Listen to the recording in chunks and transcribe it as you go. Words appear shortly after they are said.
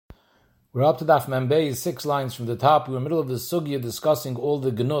We're up to Daf Membei, 6 lines from the top. We're in the middle of the sugya discussing all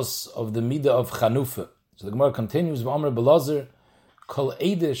the gnus of the midah of chanufa. So the Gemara continues, V'amr Belazar, Kol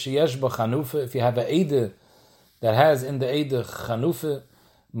Eide sheyesh ba chanufa. If you have an Eide that has in the Eide chanufa,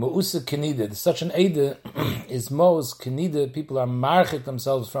 Ma'usa kenida. Such an Eide is Mo's kenida. People are marchik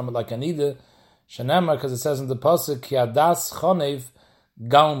themselves from it like an Eide. Shanamar, because it says in the pasuk, Ki adas chonev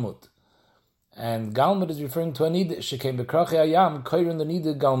galmud. And galmud is referring to an Eide. She came bekrachi ayam, koirin the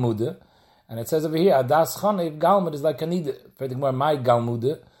Eide galmude. And it says over here, Adas Chanev Galmud is like a Nida. For the Gemara, my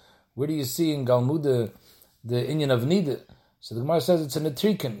Galmude. Where do you see in Galmude the Indian of Nida? So the Gemara says it's in a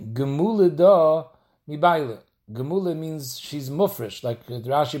trikin. Gemule da mibaile. Gemule means she's mufresh, like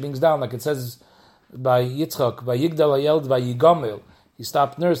Rashi brings down, like it says by Yitzchak, by Yigdal Ayeld, by Yigamil. He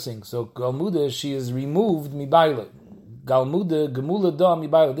stopped nursing. So Galmude, she is removed mibaile. Galmude, Gemule da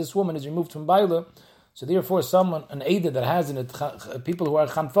mibaile. This woman is removed from baile. So therefore, someone, an Eida that has in it, people who are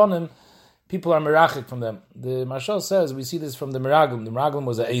chanfonim, people are merachik from them. The Marshal says, we see this from the Meraglim. The Meraglim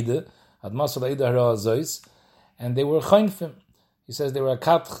was a Eide, had masal Eide hara zois, and they were choinfim. He says they were a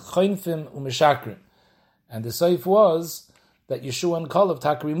kat choinfim umeshakrim. And the seif was that Yeshua and Kalev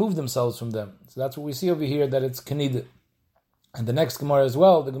tak removed themselves from them. So that's what we see over here, that it's kenida. And the next Gemara as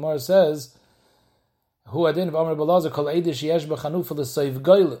well, the Gemara says, Hu adin v'amr Belazar kol Eide sheyesh b'chanufa l'seif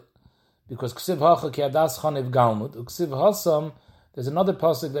goyle. Because ksiv hacha ki adas chanev galmud, uksiv hasam. There's another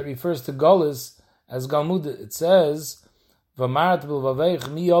pasuk that refers to Golis as Galmud. It says, "V'marat b'vaveich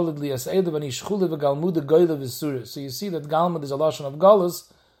mi yolid li as'edu v'nishchule v'galmud goyle v'sura." So you see that Galmud is a lashon of Golis.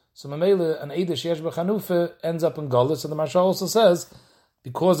 So Mamele, an Eide sheyesh b'chanufa ends up in Golis. So the Marshal also says,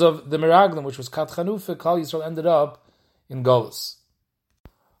 because of the Meraglim, which was Kat Chanufa, Kal Yisrael ended up in Golis.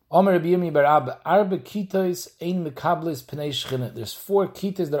 Omer Rabbi Yirmi bar Abba, Arba kitos ein mekablis pnei shchina. There's 4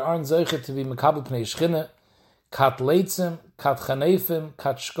 kitos that aren't zeicher to be mekabel pnei shchina. Kat leitzim, kat chanefim,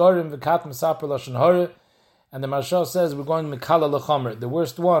 kat shkorim, v'kat mesaper lashon hara. And the Marshal says we're going mikala lechomer. The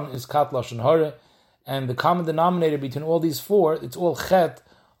worst one is kat lashon hara. And the common denominator between all these 4, it's all chet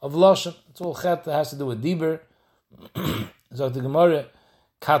of lashon. It's all chet that has to do with diber. So the Gemara,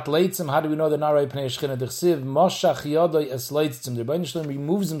 kat leitzim, how do we know they're not right pnei shchina? D'chsiv, moshach yodoi es leitzim. The Rebbeinu Shalom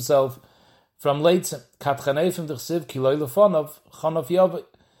removes himself from leitzim. Kat chanefim, d'chsiv, kiloi lefonov, chanof yovoi.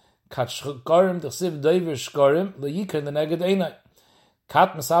 Kat shkorim d'chsiv doiver shkorim leyikar the neged einai.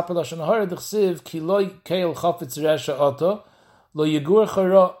 Kat mesaper lashon hara d'chsiv kiloi keil chafetz resha oto lo yigur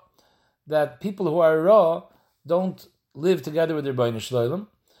chara. That people who are raw don't live together with their Rebbeinu Shloim.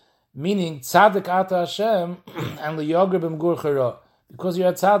 Meaning tzaddik ata Hashem and leyager b'mgur chara. Because you're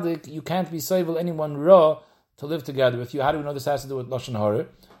a tzaddik, you can't be soivel anyone raw to live together with you. How do we know this has to do with lashon hara?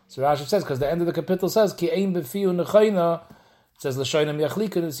 So Rashi says, because the end of the capital says ki ein befiu nechayna. It says Lashonim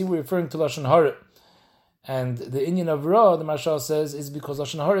Yachlika, and see we're referring to Lashon Hara. And the Indian of Ra, the Marshal says, is because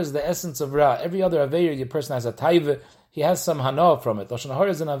Lashon Hara is the essence of Ra. Every other Aveira, your person has a taiva, he has some hana from it. Lashon Hara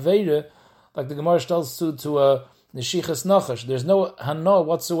is an Aveira, like the Gemara tells to a Neshichas Nachash. There's no hana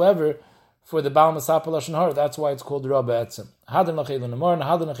whatsoever for the Baal Masapa Lashon Hara. That's why it's called Ra Be'etzim. Hadr nach Eilu Nemorim,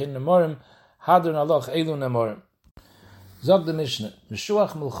 Hadr nach Eilu Nemorim, Hadr nach Eilu Nemorim. Zog the Mishnah,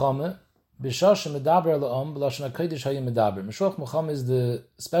 Meshuach Mulchame, B'shash medaber la'am b'lashon hakodesh hayim medaber. Meshuach Mulchama is the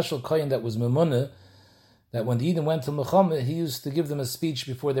special kohen that was Memunah, that when the Yidden went to Mulchama, he used to give them a speech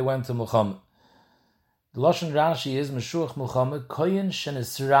before they went to Mulchama. The Lashon Rashi is Meshuach Mulchama kohen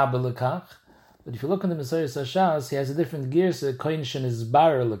shenisra b'lekach. But if you look in the Messiah Sashas, he has a different gear, so kohen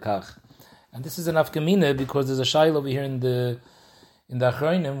shenisbar lekach. And this is an afkamina because there's a shail over here in the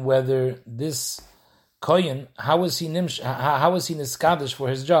Achronim whether this kohen, how is he niskadish for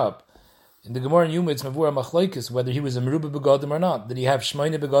his job? In the Gemara in Yuma, it's Mavura Machlaikis, whether he was a Meruba Begadim or not. Did he have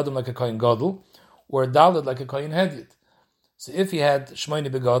Shmoyne Begadim like a Kohen Gadol, or a Dalid like a Kohen Hedyot? So if he had Shmoyne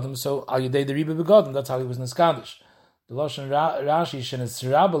Begadim, so Al Yedei the Riba Begadim, that's how he was Niskadish. The Lashon Rashi,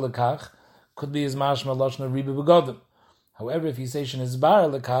 Shenes Rabba Lekach, could be his mashma Lashon of Riba Begadim. However, if you say Shenes Bar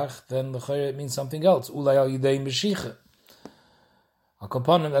Lekach, then it means something else. Ulay Al Yedei Meshicha. Al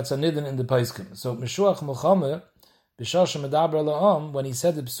Kapanim, that's a Nidin in the Paiskim. So Meshuach Mulchama, when he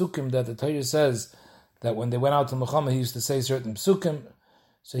said the psukim that the Torah says that when they went out to Mulchama he used to say certain psukim,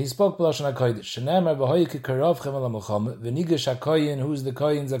 so he spoke b'lashon hakodesh. Shenemar v'hoy kikaravchem el Mulchama v'nigesh hakoyin, who's the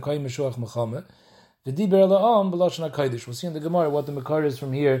koyin zakoyin Meshuach Mulchama v'diber la'am b'lashon hakodesh. We'll see in the Gemara what the Makar is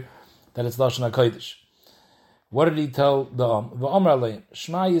from here that it's lashon hakodesh. What did he tell the V'amar aleim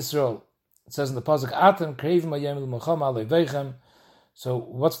Shema Yisrael. It says in the pasuk Atem kreivim hayem el Mulchama alei veichem. So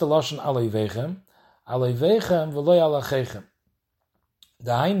what's the lashon alei veichem? Aleivechem v'loy alachechem.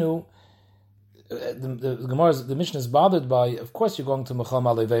 The Hainu, the Gemara, the Mishnah is bothered by. Of course, you're going to Mecham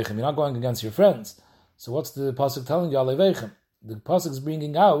aleivechem. You're not going against your friends. So what's the pasuk telling you? Aleivechem. The pasuk is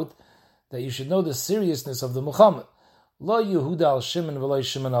bringing out that you should know the seriousness of the Muhammad. Lo Yehuda al Shimon v'lo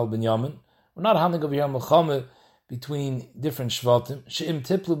Shimon al Binyamin. We're not handling over here Muhammad between different Shvatim. She'im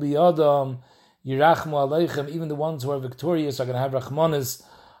tiplu biyadam yirachmu aleichem. Even the ones who are victorious are going to have Rachmanis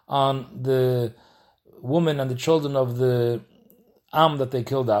on the women and the children of the Am that they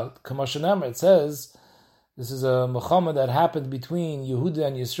killed out. Kamashanamar, it says, this is a Muhammad that happened between Yehuda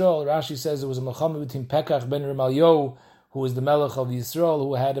and Yisrael. Rashi says it was a Muhammad between Pekach ben Remalyo, who was the Melech of Yisrael,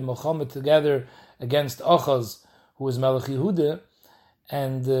 who had a Muhammad together against Achaz, who was Melech Yehuda,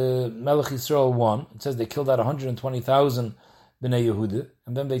 and Melech Yisrael won. It says they killed out 120,000 Bnei Yehuda,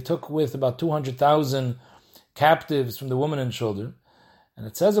 and then they took with about 200,000 captives from the women and children. And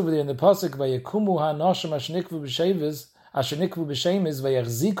it says over there in the pasuk, "Vayekumu ha'noshim ashnikvu b'shevis ashnikvu b'shemis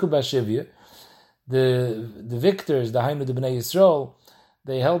vayachziku b'shivya." The victors, the Hainu the Bnei Yisrael,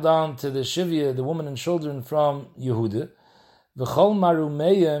 they held on to the shivya, the women and children from Yehuda. V'chol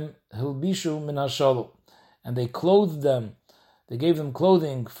marumeyim hilbishu min hashalom, and they clothed them. They gave them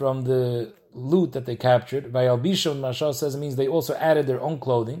clothing from the loot that they captured. Vayalbishu, Mashal says, it means they also added their own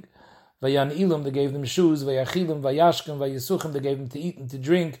clothing. Vayanilum, they gave them shoes. Vayachilim, vayashkim, vayisuchim, they gave them to eat and to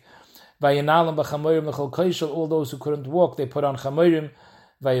drink. Vayanalim, b'chamorim, l'chol koishel, all those who couldn't walk, they put on chamorim.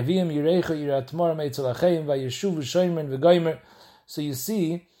 Vayavim, yirecha, yiratmorim, eitzalacheim, vayeshuv, shoymer, v'goymer. So you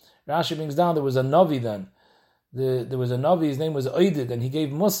see, Rashi brings down, there was a Navi then. There was a Navi, his name was Oidid, and he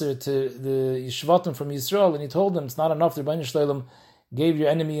gave Musar to the Yishvatim from Yisrael, and he told them, it's not enough, the Rebbeinu Shloim gave your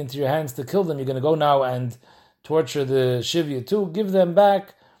enemy into your hands to kill them, you're going to go now and torture the Shivya too, give them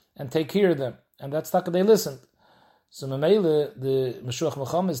back and take care of them. And that's how they listened. So Mamela, the Mashuach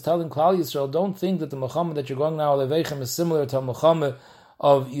Muhammad is telling Klal Yisrael, don't think that the Muhammad that you're going now, Alevechem, is similar to Muhammad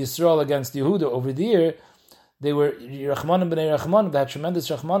of Yisrael against Yehuda. Over there, they were Rachmanim b'nei Rachmanim, they had tremendous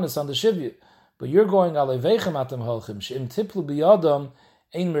Rachmanis on the Shivya. But you're going Alevechem atem holchim, she'im tiplu biyadam,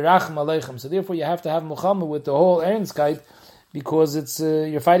 ein mirachem aleichem. So therefore you have to have Muhammad with the whole Aaronskite, because it's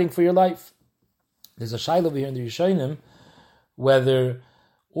you're fighting for your life. There's a shaila over here in the Rishonim, whether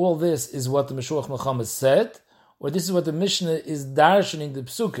all this is what the Mashuach Muhammad said, or this is what the Mishnah is darshaning the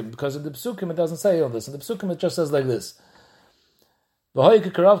Psukim, because in the Psukim it doesn't say all this. In the Psukim it just says like this. Shema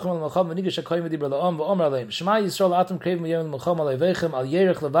Yisrael atem krev miyem Muhammad alevechem al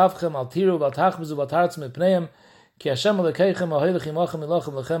yerech levavchem al tiru val tachbezu val tartzim epneim ki Hashem alekeichem al hoylech imachem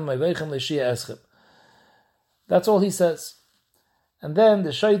ilachem lechem mevechem leishia eschem. That's all he says. And then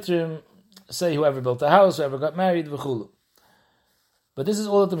the Shaitrim say whoever built a house, whoever got married, v'chulu. But this is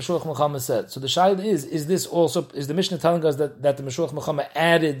all that the Mashuach Muhammad said. So the Shaila is this also, is the Mishnah telling us that the Mashuach Muhammad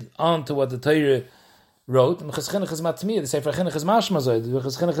added on to what the Torah wrote? The Sefer Chinuch is mashma, the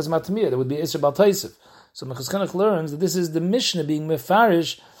Chinuch is matmiyah, there would be Isra Bal Taisif. So Chinuch learns that this is the Mishnah being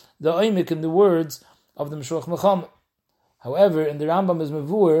mefarish, the oimik in the words of the Mashuach Muhammad. However, in the Rambam is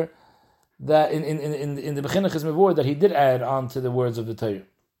mevur, that in the Chinuch is mevur that he did add on to the words of the Torah.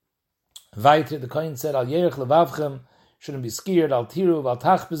 Weiter, the Kohen said, Al yerech levavchem, shouldn't be scared, Al tiru, Al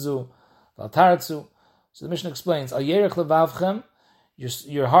tachbezu, Al tartzu. So the Mishnah explains, Al yerech levavchem,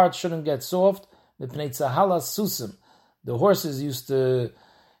 your heart shouldn't get soft, Mipnei tzahalas susim. The horses used to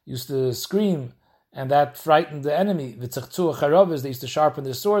scream, and that frightened the enemy. V'tzachtu charavas, they used to sharpen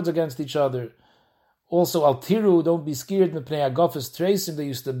their swords against each other. Also, al tiru, don't be scared. Mipnei agofas tracim, they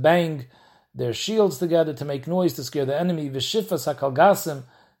used to bang their shields together to make noise to scare the enemy. V'shifas hakalgasim,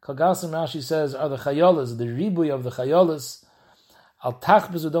 kalgasim Rashi says are the chayolas, the ribui of the chayolas. Al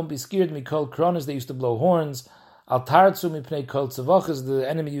tachbezu, don't be scared. Mikol kronis, they used to blow horns. Al tartzu mipnei kol tzavachas, the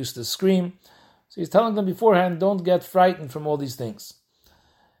enemy used to scream. So he's telling them beforehand, don't get frightened from all these things.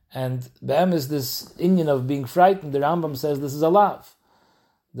 And Be'em is this Indian of being frightened. The Rambam says this is a lav.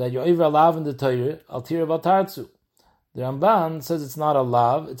 That you're over a lav in the Torah, al tira val tartzu. The Ramban says it's not a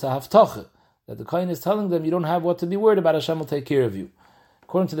lav, it's a haftocha. That the Kohen is telling them, you don't have what to be worried about, Hashem will take care of you.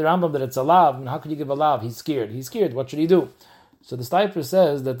 According to the Rambam, that it's a lav, and how could you give a lav? He's scared. He's scared, what should he do? So the Steiper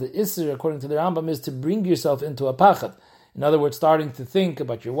says that the Isser, according to the Rambam, is to bring yourself into a pachat. In other words, starting to think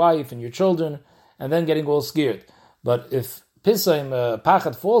about your wife and your children, and then getting all scared. But if Pisayim,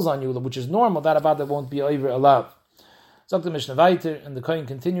 pachat falls on you, which is normal, that won't be over a lav. So the Mishnah weiter, and the Kohen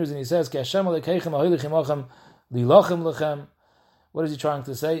continues, and he says, Ki Hashem alekeichem ahoylechim ochem lilochem lechem. What is he trying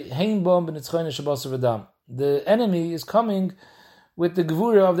to say? Hein bom b'nitzchoyne shabosar v'dam. The enemy is coming with the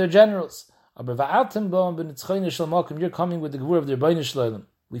gevura of their generals. Aber va'atem bom b'nitzchoyne shalmokim. You're coming with the gevura of their Rebbeinu Shloim.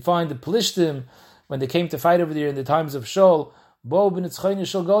 We find the Plishtim, when they came to fight over there in the times of Shaul, Bo b'nitzchoyne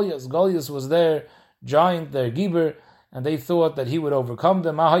shal Goliath. Goliath was their giant, their giber, and they thought that he would overcome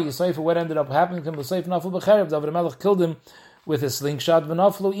them. Maha Yisayfa, what ended up happening to him? L'seif naflu b'cherev. David HaMelech killed him with a slingshot.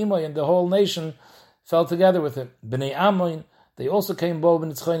 V'naflu imoy, and the whole nation fell together with him. B'nei Amoin, They also came both in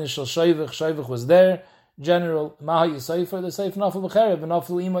its Chaynish Shal Shoivich. Shoivich was there. General Maha Yisayfer, the Seif Nafel B'cherev, and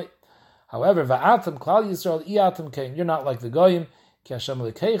Nafel Imay. However, Va'atam Klal Yisrael, Iatam came. You're not like the Goyim. Ki Hashem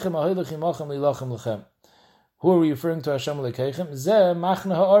Lekeichem, Ahoylechim Achem Lilachem Lechem. Who are we referring to Hashem Lekeichem? Zeh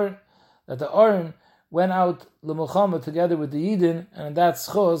Machna Ha'or. That the Oren went out L'Mulchama together with the Yidin, and in that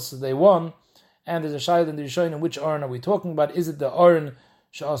Schos, they won. And there's a Shayla in the Rishonim, which Oren are we talking about? Is it the Oren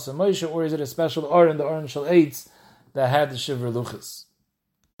Sha'asa Moshe, or is it a special Oren, the Oren Shal Eitz, that had the Shivra Luchas?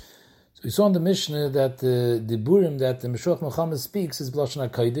 So we saw in the Mishnah that the Diburim that the Meshuach Muhammad speaks is B'lashon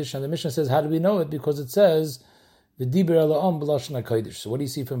HaKodesh, and the Mishnah says, how do we know it? Because it says, V'diber Ela'am B'lashon HaKodesh. So what do you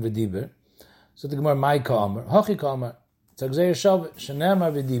see from V'diber? So the Gemara, Mai Ka'amar, Hachi Ka'amar, Tzagzei Shav,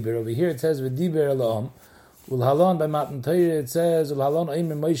 Shenamar V'diber. Over here it says, V'diber Ela'am. Ulhalon by Matan Torah it says, Ulhalon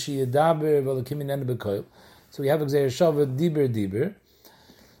Oimer Moshe Yedaber V'Lakim Inen B'Koil. So we have Tzagzei Shav, Diber.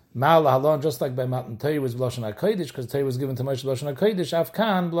 Ma'al Halon, just like by Matan Torah was B'lashon HaKodesh, because Torah was given to Moshe B'lashon HaKodesh,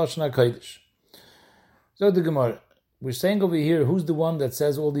 Afkan B'lashon HaKodesh. So the Gemara, we're saying over here, who's the one that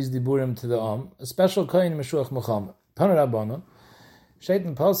says all these diburim to the a special kohen Meshuach Muhammad. Tana Rabbanon,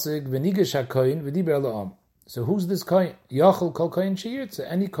 Shaitan Pasig, V'nigesh HaKohen, V'diber La'am. So who's this kohen? Yachol Kol Kohen She'yirtze.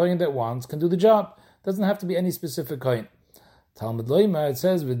 Any kohen that wants can do the job. Doesn't have to be any specific kohen. Talmud Loima, it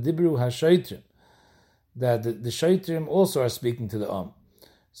says, V'dibru HaShaitrim, that the Shaitrim also are speaking to the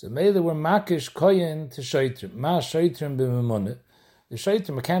So maybe we're makish kohen to shaitrim. Ma shaitrim b'memunah. The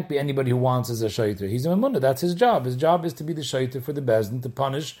shaitrim can't be anybody who wants as a shaitr. He's a memunah. That's his job. His job is to be the shaitr for the bezdin, to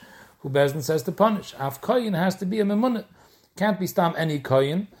punish who bezdin says to punish. Af kohen has to be a memunah. Can't be stam any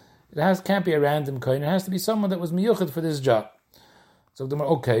kohen. Can't be a random kohen. It has to be someone that was miyuchad for this job. So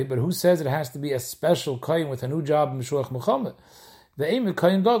okay, but who says it has to be a special kohen with a new job in Meshuach Muhammad? The aim of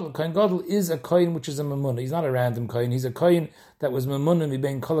Kohen Gadol. Kohen Gadol is a Kohen which is a Mamunah. He's not a random Kohen. He's a Kohen that was Mamunah,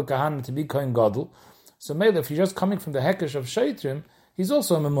 being Kol Kahanim to be Kohen Gadol. So maybe if he's just coming from the Hekesh of Shaitrim, he's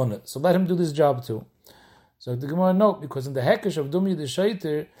also a Mamunah. So let him do this job too. So the Gemara note, because in the Hekesh of Dumi the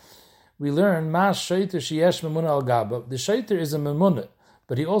Shaiter, we learn Mas Shaiter Sheyesh Mamunah Al Gabav. The Shaiter is a Mamunah,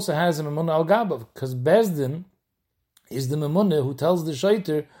 but he also has a Mamunah Al Gabav, because Bezdin is the Mamunah who tells the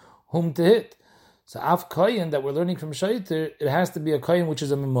Shaiter whom to hit. So Af Kohen that we're learning from Shaiter, it has to be a Kohen which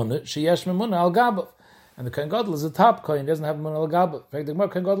is a Memunah, Sheyesh Memunah Al Gabav. And the Kohen Gadol is a top Kohen, doesn't have Memunah Al Gabav. In fact, the Gemara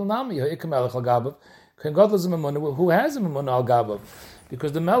Kohen Gadol Nami, Ha'ikam Melech Al Gabav. Kohen Gadol is a Memunah who has a Memunah Al Gabav,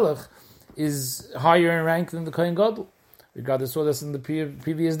 because the Melech is higher in rank than the Kohen Gadol. We got to saw this in the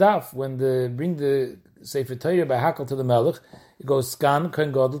previous daf, when they bring the Sefer Torah by Hakel to the Melech, it goes Skan,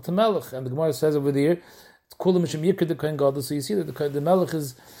 Kohen Gadol to Melech. And the Gemara says over there, it's Kulam Shem Yikr the Kohen Gadol, so you see that the Melech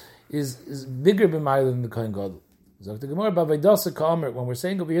is bigger b'mayla than the Kohen Gadol. So the Gemara Bavaydasa Ka'amr, when we're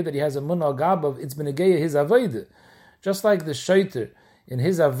saying over here that he has a Munah Al Gabav, it's Benegeya his Avodah. Just like the Shaiter, in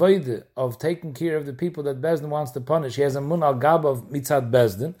his Avodah of taking care of the people that Bezdin wants to punish, he has a Munah Al Gabav mitzad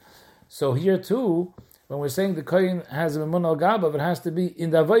Bezdin. So here too, when we're saying the Kohen has a Munah Al Gabav, it has to be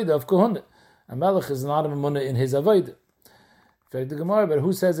in the Avodah of Kohunah. A Melech is not a Munah in his Avodah. In fact, the Gemara, but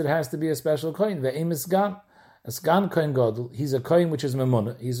who says it has to be a special Kohen? Ve'im is Gan. A Sgan Kohen Gadol, he's a Kohen which is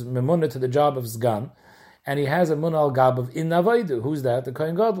Memunah. He's Memunah to the job of Sgan. And he has a Munah Al Gabav in Navaidu. Who's that? The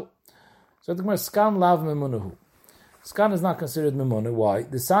Kohen Gadol. So the Gemara, Sgan Lav Memunahu. Sgan is not considered Memunah. Why?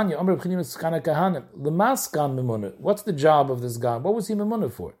 The Sanya, Amr B'chinim Sgan HaKahanim. Lema Sgan Memunah. What's the job of the Sgan? What was he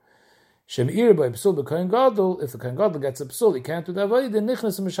Memunah for? Shem Ir by Psul the Kohen Gadol. If the Kohen Gadol gets a Psul, he can't do the Avaidu.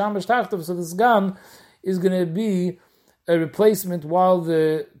 Nichnas Mishamash Tachtav. So the Sgan is going to be a replacement while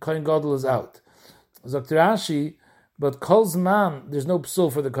the Kohen Gadol is out. Dr. Rashi, but Kol Zman, there's no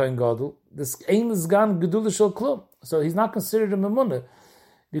psul for the Kohen Gadol. This aim is gan gedula shel klum. So he's not considered a memunah,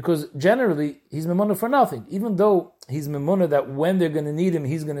 because generally he's memunah for nothing. Even though he's memunah that when they're going to need him,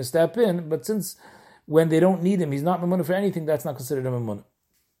 he's going to step in. But since when they don't need him, he's not memunah for anything, that's not considered a memunah.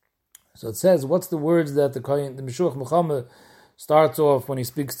 So it says, what's the words that the Meshuach Muhammad starts off when he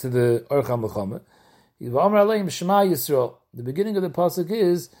speaks to the Orcha Muhammad? The beginning of the pasuk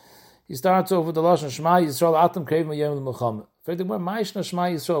is, he starts off with the Lashon Shema Yisrael Atam Krev Mayom L'Muhammad.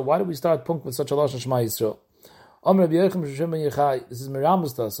 Why do we start punk with such a Lashon Shema Yisrael? This is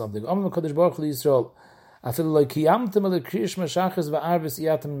Miramus does something. The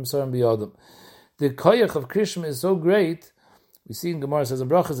koyach of Krishma is so great. We see in Gemara says in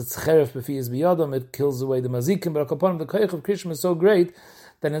Brachas, it's cheref b'fiyas b'yadam, it kills away the mazikim. But upon the koyach of Krishma is so great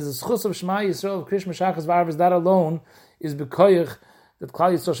that as the schus of Shema Yisrael of Krishma Shachas v'arvis, that alone is b'koyach that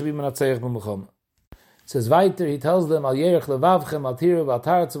Klal Yisrael should be menatzeich b'mulchama. It says weiter, he tells them, al yerech levavchem, al tiru, al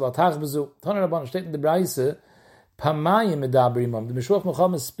taratzu, al tachbezu. Toner Rabban, steht in the Braise, pamayim medabri imam. The Meshuach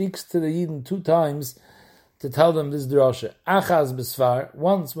Muhammad speaks to the Yidden 2 times to tell them this drasha. Achaz besfar,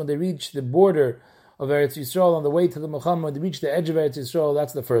 once when they reach the border of Eretz Yisrael on the way to the Milchama, when they reach the edge of Eretz Yisrael,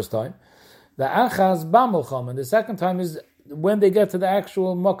 that's the first time. The Achaz Ba Milchama, and the second time is when they get to the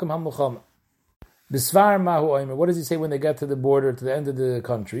actual Mokum HaMilchama. Bisvar Mahu Oimer, what does he say when they get to the border, to the end of the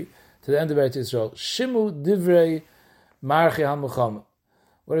country, to the end of Eretz Yisrael? Shimu Divrei Marchi HaMilchama.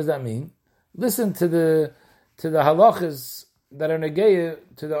 What does that mean? Listen to the halachas that are negeya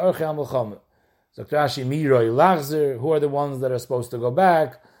to the Orchei HaMilchama. So Rashi, Miroi Lachzer, who are the ones that are supposed to go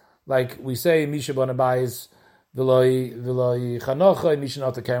back? Like we say, Misha Bonabayis, V'loi Chanocha, Misha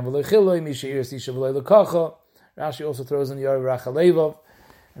Nata Karen V'loi Chiloi, Misha Iris Isha V'loi Lekacha. Rashi also throws in the Yor Rachalevov.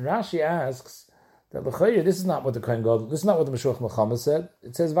 And Rashi asks that L'chayir, this is not what the Kohen Gadol, this is not what the Meshulach Milchama said.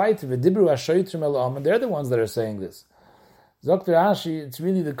 It says, Vayter, V'dibru Ashoytrim El Am, and they're the ones that are saying this. Dr. Rashi, it's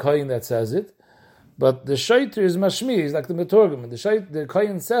really the Kohen that says it, but the Shoyter is Mashmi, is like the Metorgim, the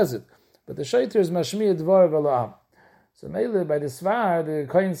Kohen says it, but the Shoyter is Mashmi Dvar V'la'am. So Mele, by the Svar, the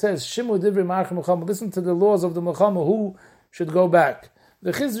Kohen says, Shimu Divri March Milchama, listen to the laws of the Milchama, who should go back.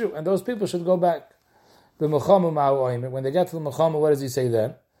 The Chizru, and those people should go back. The Milchama Ma'u Oimer, when they get to the Milchama, what does he say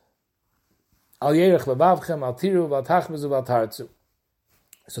then? Al Yerech Levavchem, Al Tiru, Al Tachbezu, Al Tarzu.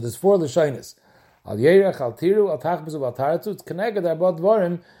 So there's 4 Lashonis. Al Yerech, Al Tiru, Al Tachbezu, Al Tarzu. It's Keneged Arbot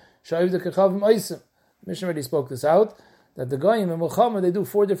Dvarim, Sha'iv de Kechavim Oisim. The Mishnah already spoke this out, that the Goyim and Milchama, they do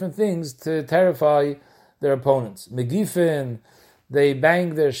 4 different things to terrify their opponents. Megifin, they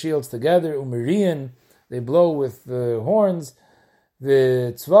bang their shields together. Umerian, they blow with the horns.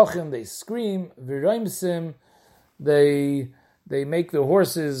 The Tzvachim, they scream. V'roimsim, they make the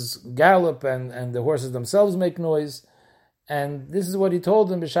horses gallop, and the horses themselves make noise. And this is what he told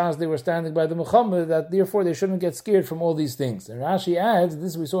them, b'shas they were standing by the Milchama, that therefore they shouldn't get scared from all these things. And Rashi adds,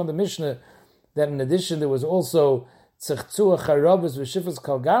 this we saw in the Mishnah, that in addition there was also tzechtzua charabas v'shifas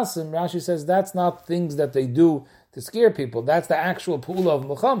kalgasim. Rashi says that's not things that they do to scare people. That's the actual pula of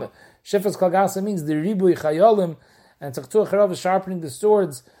Milchama. Shifas kalgasim means the ribui chayolim, and tzechtzua charabas, sharpening the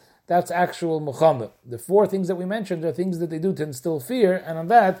swords. That's actual Milchama. The 4 things that we mentioned are things that they do to instill fear, and on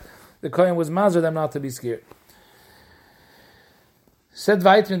that, the Kohen was mazer them not to be scared. Said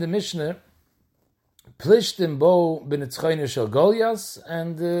weiter in the Mishnah, Plishtim bo b'nitzchayne shel Golias,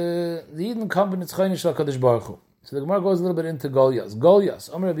 and the Yidden come b'nitzchayne shel HaKadosh Baruch Hu. So the Gemara goes a little bit into Golias. Golias,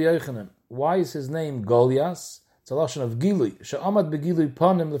 Omer Rabbi Yochanan. Why is his name Golias? It's a lashon of Gilui. She'amad beGilui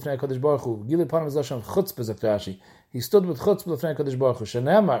panim l'fnei HaKadosh Baruch Hu. Gilui panim is a lashon of chutzpah, Zok Rashi. He stood with chutzpah l'fnei HaKadosh Baruch Hu.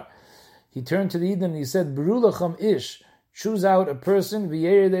 She'nemar, he turned to the Yidden and he said, Berulacham ish, choose out a person,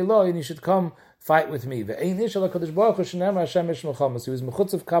 v'yered eloi, and he should come fight with me. Ve'ein ish ala HaKadosh Baruch Hu, she'nemar Hashem ish Milchama. So he was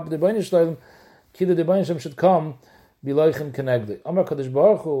mechutzav kap de b'nei shloim, ki the b'nei Hashem should come, b'loichem kenegli. Amar HaKadosh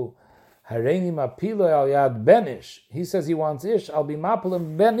Baruch Hu, Hareini mapilo al yad ben ish. He says he wants ish. I'll be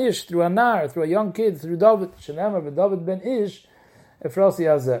mapilim ben ish through a nar, through a young kid, through David. Shenemar v'David ben ish. Efrasi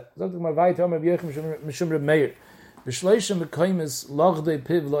hazeh. Zok t'gmar vayit Omer b'yochem mishum Reb Meir. B'shleishim b'kaimis lachdei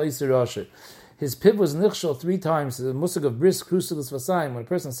piv lo'iser rasher. His piv was nichshel 3 times. The musig of brisk crucilis vasayim. When a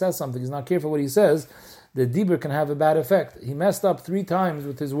person says something, he's not careful what he says, the dibur can have a bad effect. He messed up 3 times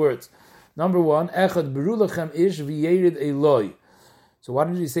with his words. Number 1, echad berulachem ish v'yerid eloi. So why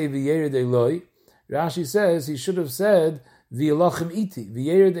did he say v'yered Eloi? Rashi says he should have said v'yelochem iti.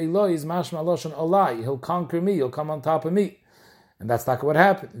 V'yered Eloi is mashma lashon alai. He'll conquer me. He'll come on top of me. And that's not what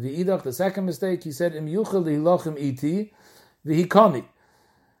happened. V'idach, the second mistake, he said im yuchel v'yelochem iti v'hikoni.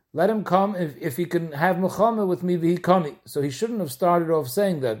 Let him come if he can have Milchama with me v'hikoni. So he shouldn't have started off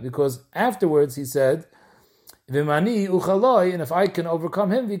saying that, because afterwards he said v'mani uchaloi, and if I can overcome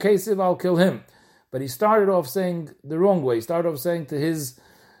him v'kesiv, I'll kill him. But he started off saying the wrong way. He started off saying to his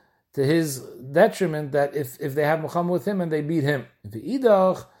detriment that if they have Milchama with him and they beat him.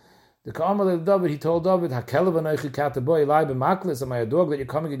 V'idach, the Ka'amal of David, he told David, Hakelev anoichi kata bo ilai b'maklis, am I a dog that you're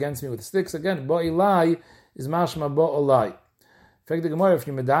coming against me with sticks? Again, bo ilai is mashma bo olai. In fact, the Gemara, if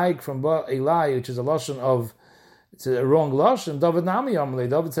you're medaik from bo ilai, which is a lashon of, it's a wrong lashon, David nami amalei,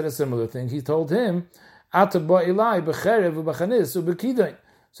 David said a similar thing. He told him, ata bo ilai b'cherev u'b'chanis u'b'kidain.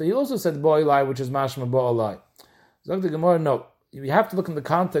 So he also said bo'ilai, which is mashma bo'ilai. So the Gemara, no. You have to look in the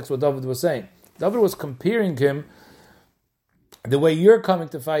context what David was saying. David was comparing him the way you're coming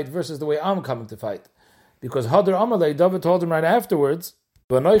to fight versus the way I'm coming to fight. Because Hadar Amalei, David told him right afterwards,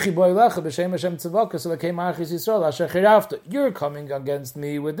 you're coming against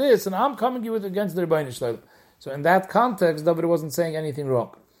me with this, and I'm coming against the Rebbeinu Shalom. So in that context, David wasn't saying anything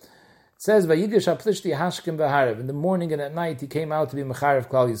wrong. It says, "Vayigish haplishti hashkem v'harev." In the morning and at night, he came out to be mecharev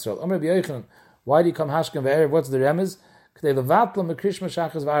Klal Yisrael. Omer Rabbi Yochanan, why did he come hashkem v'harev? What's the remez? K'dei levatla mekrishma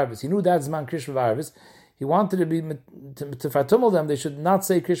shachas v'arvis. He knew that's man krishma v'arvis. He wanted to be to fatumel them. They should not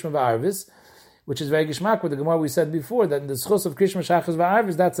say krishma v'arvis. which is very gishmak with the Gemara we said before, that in the schus of Krishma Shachas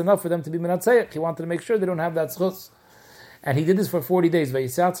Va'arvis, that's enough for them to be Menatzeich. He wanted to make sure they don't have that schus. And he did this for 40 days.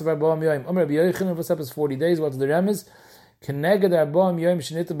 Vayisatz v'arboam yoyim. Rabbi Yochanan, what's up is 40 days. What's the remez? Keneged arboam yoyim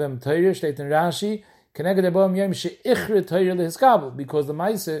shenita b'em Torah, state in Rashi, Keneged arboam yoyim she'ichre Torah lehiskabel. Because the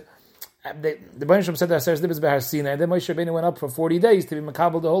Maise, the Baruch Shem said that Aseres Dibas Behar Sinai, and then Moshe Rabbeinu went up for 40 days to be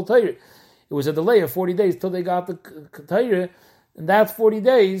makabel the whole Torah. It was a delay of 40 days till they got the Torah. In that 40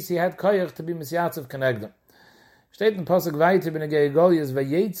 days, he had koyach to be Mesiatzav Kenegdem. Steht in Pasuk weiter, ben Agei Goliath,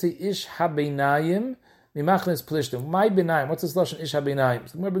 vayetzi ish habeinayim, mimachnes plishtim. My benayim, what's this lashon ish habeinayim?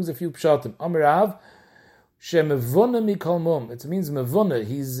 So the Gemara brings a few pshatim. Amarav, shemevuna mikol mum. It means mevuna,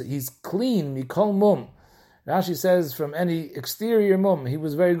 he's clean, mikol mum. Rashi says, from any exterior mum, he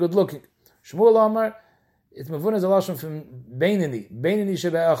was very good looking. Shmuel Amar, it's mevuna is a lashon from Beinani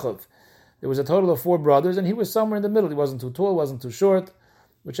shebe'achav. There was a total of 4 brothers, and he was somewhere in the middle. He wasn't too tall, wasn't too short,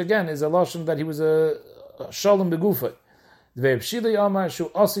 which again is a lashon that he was a shalom begufa. The Shili Amar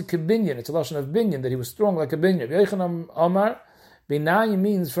shu asi kebinyan. It's a lashon of binyan, that he was strong like a binyan. Yochanan Amar binayim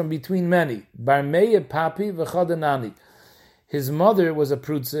means from between many. Barmeya papi v'chadanani. His mother was a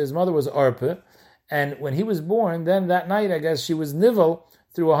prutza. His mother was arpa, and when he was born, then that night I guess she was nivel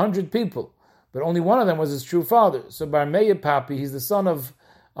through 100 people, but only one of them was his true father. So Barmeya papi, he's the son of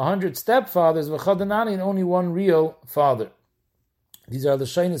 100 stepfathers, v'chadanani, and only one real father. These are the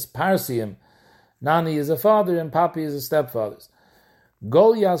shainis parsiim. Nani is a father and Papi is a stepfather.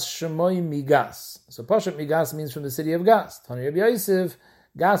 Golias Shemoy Migas. So Pashat Migas means from the city of Gas. Tani Rabbi Yosef,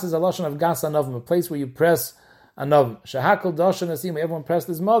 Gas is a lashon of Gas Anovim, a place where you press Anovim. Shahakal Doshan Asim, everyone pressed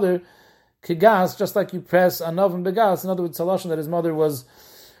his mother, Kigas, just like you press Anovim Begas. In other words, it's a lashon that his mother was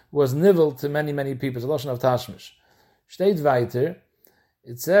nivel to many, many people. It's a lashon of Tashmish. Steht weiter,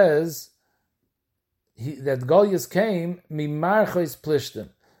 it says that Goliath came, Mimarchois Plishtim.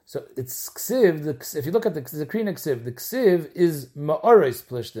 So it's ksiv. If you look at the krina ksiv, the ksiv is ma'ores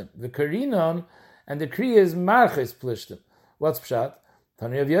plishtim. The karinon and the kriya is marches plishtim. What's pshat?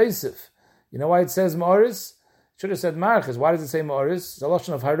 Tani of Yosef. You know why it says ma'ores? It should have said marches. Why does it say ma'ores? It's a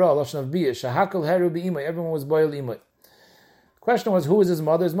lashon of hara, a lashon of biyah. Shahakal heru be'imay. Everyone was boiled imay. The question was, who was his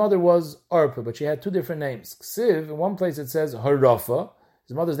mother? His mother was Arpa, but she had 2 different names. Ksiv, in one place it says Harafa.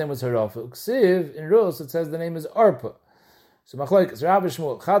 His mother's name was Harafa. Ksiv, in Rus, it says the name is Arpa. So Machlokes, Rabbi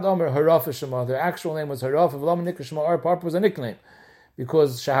Shmuel, Chad Omer Harafa Shema, their actual name was Harafa, V'lam Nikra Shema Arpa. Arpa was a nickname,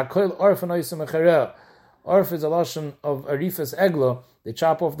 because Shahakoil Arfa Noisem Echareh. Arfa is a lashon of Arifas Eglo. They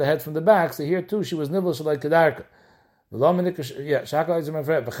chop off the head from the back, so here too she was Nivell Shalai Kedarka. V'lam Nikra, yeah, Shahakoil Noisem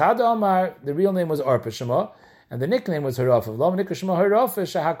Echareh. V'chad Omer, the real name was Arpa Shema, and the nickname was Harafa. V'lam Nikra Shema Harafa,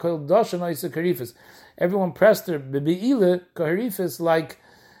 Shahakoil Dosha Noisem Karifas. Everyone pressed her, Bebe'ile, Kaharifas, like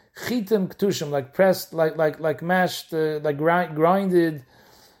chitim ktushim, like pressed, like mashed, like grinded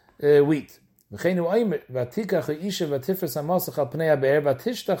wheat. It's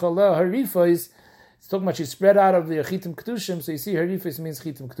talking about she spread out of the chitim ktushim, so you see harifis means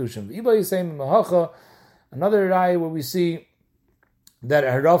chitim ktushim. Another raya where we see that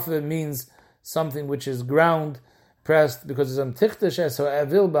harafa means something which is ground, pressed, because it's tichtash so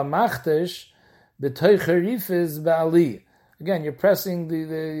avil b'machtash b'toy harifis ba'ali. Again, you're pressing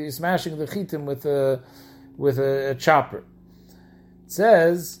you're smashing the chitim with a chopper. It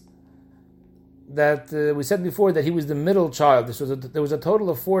says that we said before that he was the middle child. There was a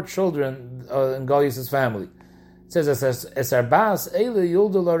total of 4 children in Goliath's family. It says Esarbas Eile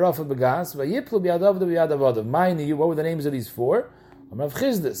Yuldul Arafa Begas Vayiplu Biadav Biadavadav. Mine, what were the names of these 4? Amrav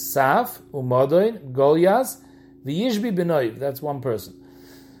Chizdes, Saf, Umadoin, Goliath, V'yishbi Benoiv. That's one person.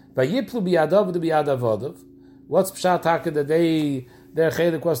 Vayiplu Biadav Biadavadav. What's pshat taka that their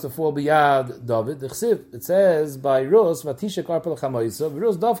chelik was to fall biyad David? The chsiv, it says by Rus vatisha Arpa l'chamoisa.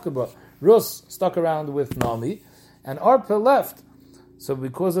 Rus dafkaba. Rus stuck around with Nami, and Arpa left. So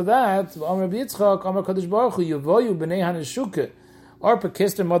because of that, Amar Yitzchak, Amar Kadosh Baruch Hu, Yevoyu b'nei haneshuke. Arpa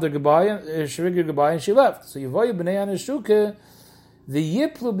kissed her mother goodbye, Shriger goodbye, and she left. So Yevoyu b'nei haneshuke, the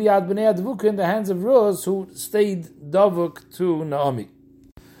yiplu biyad b'nei advuka in the hands of Rus, who stayed davuk to Naomi.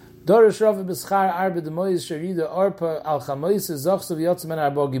 Dorish Rav B'schar Arba Demoyes Sharida Arpa Al Chamois Zachsav Yotzemen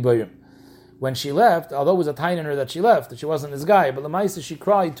Arba Gibayim. When she left, although it was a time in her that she left, that she wasn't his guy, but Lamaisa she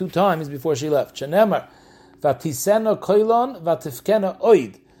cried 2 times before she left. Shenemar Vatisena Koilon Vatifkena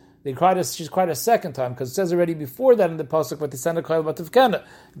Oid. She's cried a second time, because it says already before that in the pasuk Vatisena Koil Vatifkena.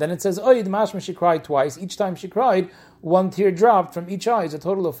 Then it says Oid Mashma she cried twice. Each time she cried, 1 tear dropped from each eye. It's a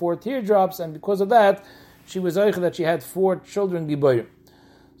total of 4 teardrops, and because of that, she was oich that she had 4 children Gibayim.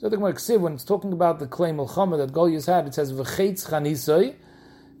 So the Gemara Ksiv, when it's talking about the clay Milchama that Goliath had, it says v'cheitz chanisoi,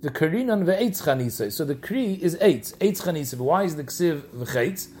 the karinon v'eitz chanisoi. So the kri is eitz chanisoi. Why is the Ksiv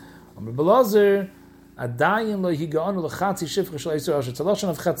v'cheitz? Amr Belazer, Adayin lo higanu lechatzi shifcha shel Yisrael Asher. It's a lashon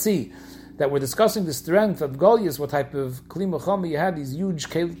of chatzi, that we're discussing the strength of Goliath, what type of kli milchama you had, these huge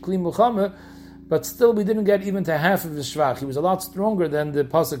kli milchama, but still we didn't get even to half of his shvach. He was a lot stronger than the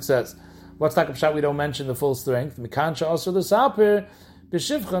pasuk says. What's like a pshat? We don't mention the full strength. Mikansha also the saper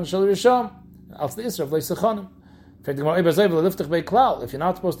b'shivchan shel risham als the Israel v'leisachanim. If you're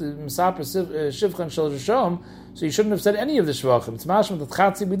not supposed to misaper shivchan shel risham, so you shouldn't have said any of the shvachim. It's mashma that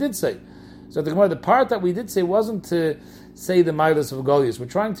chatzi we did say. So the Gemara, the part that we did say wasn't to say the milas of Goliath. We're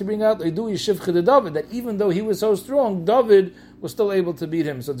trying to bring out Eidui Shivcha de David, that even though he was so strong, David was still able to beat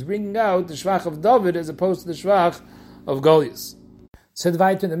him. So it's bringing out the shvach of David as opposed to the shvach of Goliath. Said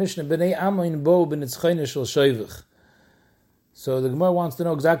weiter in the Mishnah, B'nei Amoin bo b'nitzchayne shel Shoivich. So the Gemara wants to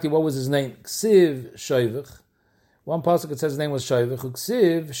know exactly what was his name. Ksiv Shoivich. One pasuk it says his name was Shoivich.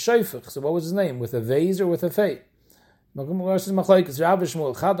 Ksiv Shoifich. So what was his name? With a vase or with a fei? The real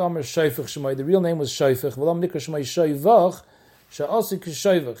name was Shoivich.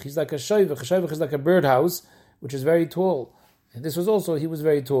 He's like a Shoivich. A Shoivich is like a birdhouse, which is very tall. And this was also, he was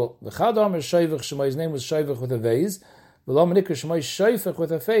very tall. His name was Shoivich with a vase. With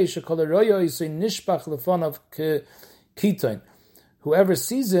a face. Whoever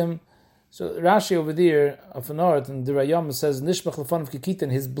sees him, so Rashi over there, of an art, and the Rayam says, Nishbach l'fan of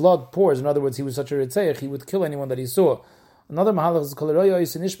kikitan, his blood pours. In other words, he was such a ritzeich, he would kill anyone that he saw. Another mahalach is,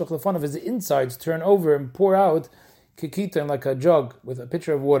 Nishbach l'fan of his insides turn over and pour out kikitan like a jug with a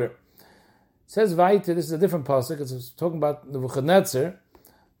pitcher of water. It says, Vaita, this is a different pasuk, it's talking about Nebuchadnezzar,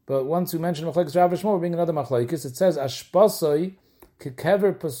 but once we mention Machlekes Rav Shmuel, we're bringing another Machlekes. It says, Ashpasoi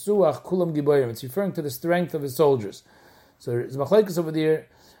kekever pasuach kulam gibayim. It's referring to the strength of his soldiers. So there's Machlekes over there,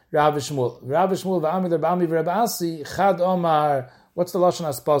 Rav Shmuel v'amid Rabbi v'Rabbi Asi Chad Omar. What's the lashon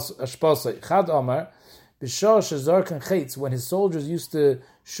ashpasei? Chad Omar b'shah shezarken chetz. When his soldiers used to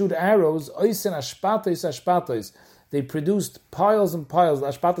shoot arrows, oisen ashpatos. They produced piles and piles.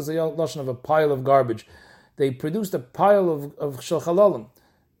 Ashpatos is a lashon of a pile of garbage. They produced a pile of shalchalalim,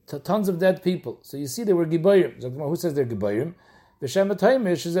 tons of dead people. So you see, they were gibayim. Who says they're gibayim? B'shem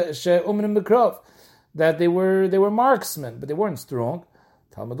ataymish u'menim bekrov. That they were marksmen, but they weren't strong.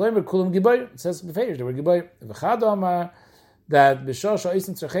 Talmud Leimer Kulam Gibayim. It says befeish they were Gibayim. V'chad Amar that b'shosh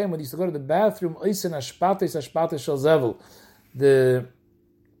oisen tzarchem, when he used to go to the bathroom, oisen ashpates shel zevel.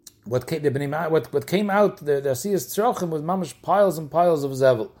 What came out the asiyas tzarchem was mamash piles and piles of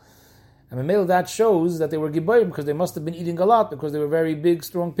zevel. And the male that shows that they were Gibayim because they must have been eating a lot because they were very big,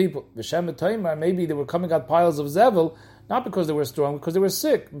 strong people. V'shem atoyma, maybe they were coming out piles of zevel not because they were strong, because they were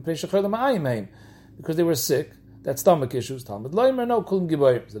sick. Because they were sick. That's stomach issues. Talmud Leimer no kulam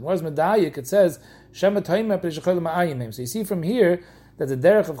gibayim. So where's Medayik? It says Shemet Haima Preshachol Ma'ayim. So you see from here that the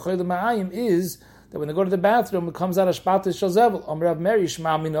derech of Chol Ma'ayim is that when they go to the bathroom, it comes out a shpatis shel zevel. Rav Meri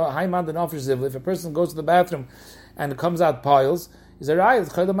Shmamino Haiman den Offer Zevel. If a person goes to the bathroom and it comes out piles, is a right?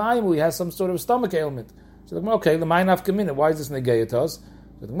 Chol Ma'ayim. He has some sort of stomach ailment. So okay, the Ma'ayin Afkamina. Why is this negaya to us?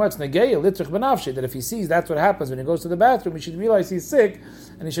 So the Gemara, it's negaya litrich benafshi, that if he sees that's what happens when he goes to the bathroom, he should realize he's sick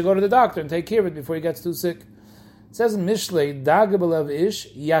and he should go to the doctor and take care of it before he gets too sick. It says in Mishlei, Dagabalav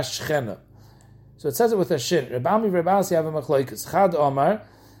ish yashchena. So it says it with a shin. Rabbi Asi have a machlokes. Chad Omar,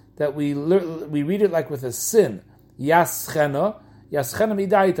 that we read it like with a sin. Yaschena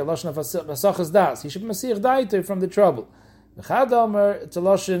midaita, lashon of asachas das. He should be masich daita from the trouble. Chad Omar, it's a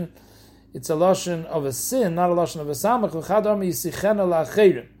lashon of a sin, not a lashon of a samach. Chad Omar yisichena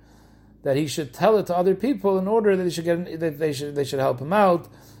la'achirim, that he should tell it to other people in order that they should help him out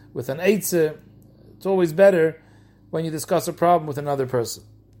with an eitzah. It's always better when you discuss a problem with another person.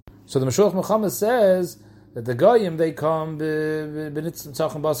 So the Mashuach Muhammad says that the Goyim, they come b'nitzim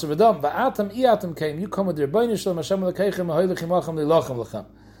tzachim basar v'dam. Va'atam i'atam came. You come with your b'nei shalom Hashem l'keichem ha'hoylechim lachem l'ilachem l'chem.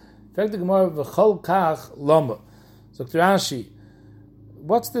 In fact, the Gemara v'chol kach lama. So Rashi,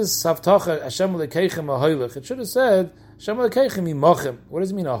 what's this havtacha Hashem l'keichem ha'hoylech? It should have said Hashem l'keichem imachem. What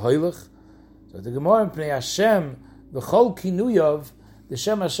does it mean ha'hoylech? So the Gemara in Pnei Hashem v'chol kinuyav. The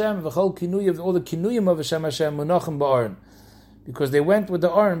Shem Hashem v'chol kinuyav, all the kinuyim of Hashem Hashem munachim ba'aron, because they went with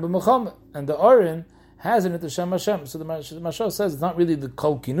the aron b'Muhammad, and the aron has in it the Shem Hashem. So the Mashal says it's not really the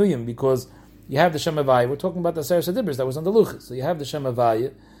kol kinuyim, because you have the Shem Havaya. We're talking about the Seir Sadibris that was on the Luchas. So you have the Shem Havaya.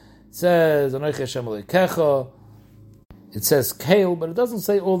 It says Anoich Hashem Alekecha. It says Kael, but it doesn't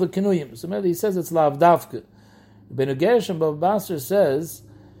say all the kinuyim. So maybe he says it's Lav Davka. Ben Gershom Bab Basar says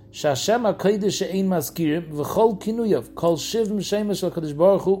Shashem HaKodesh she'ein maskirim v'chol kinuyav kol shiv m'shemesh shel HaKadosh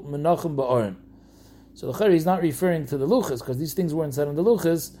Baruch Hu menachem ba'aron. So the he's not referring to the luchas because these things weren't said in the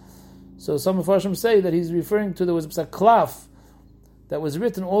luchas. So some of Farshim say that he's referring to there was a klaf that was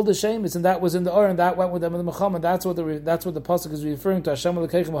written all the shemis, and that was in the Aron, that went with them in the Mecham, and that's what the pasuk is referring to. Hashem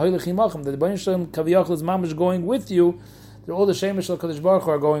Elokeichem v'hoilech imachem, that the Baruch Shalom Kaviyachol is mamish going with you, that all the shemis shel Kadosh Baruch Hu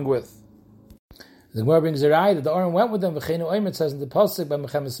are going with. The Gemara brings a raya that the Aron went with them. V'cheinu oimer, it says in the pasuk by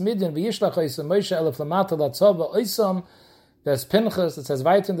Mechemes Midian, v'yishlach oisam Moshe elef lamata latzava oisam. There's Pinchas, it says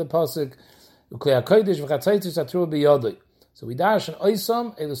right in the pasuk, uklei hakodesh v'chatzaitis atru b'yodoi. So we dash an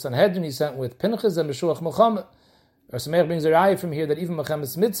oisam elu Sanhedrin he sent with Pinchas and Meshuach Melchama. Or Sameach brings a raya from here that even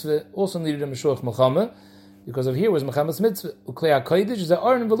Mechemes Mitzvah also needed a Meshuach Melchama, because of here was Mechemes Mitzvah. Uklei hakodesh is the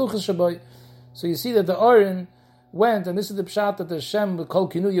Aron v'luchas shabai. So you see that the Aron went, and this is the pshat that the Shem with Kol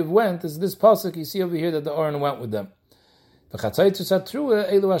Kinuyev went, is this pasuk you see over here that the Aron went with them. The Chatzaitus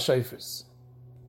Atrua Elu HaShofars.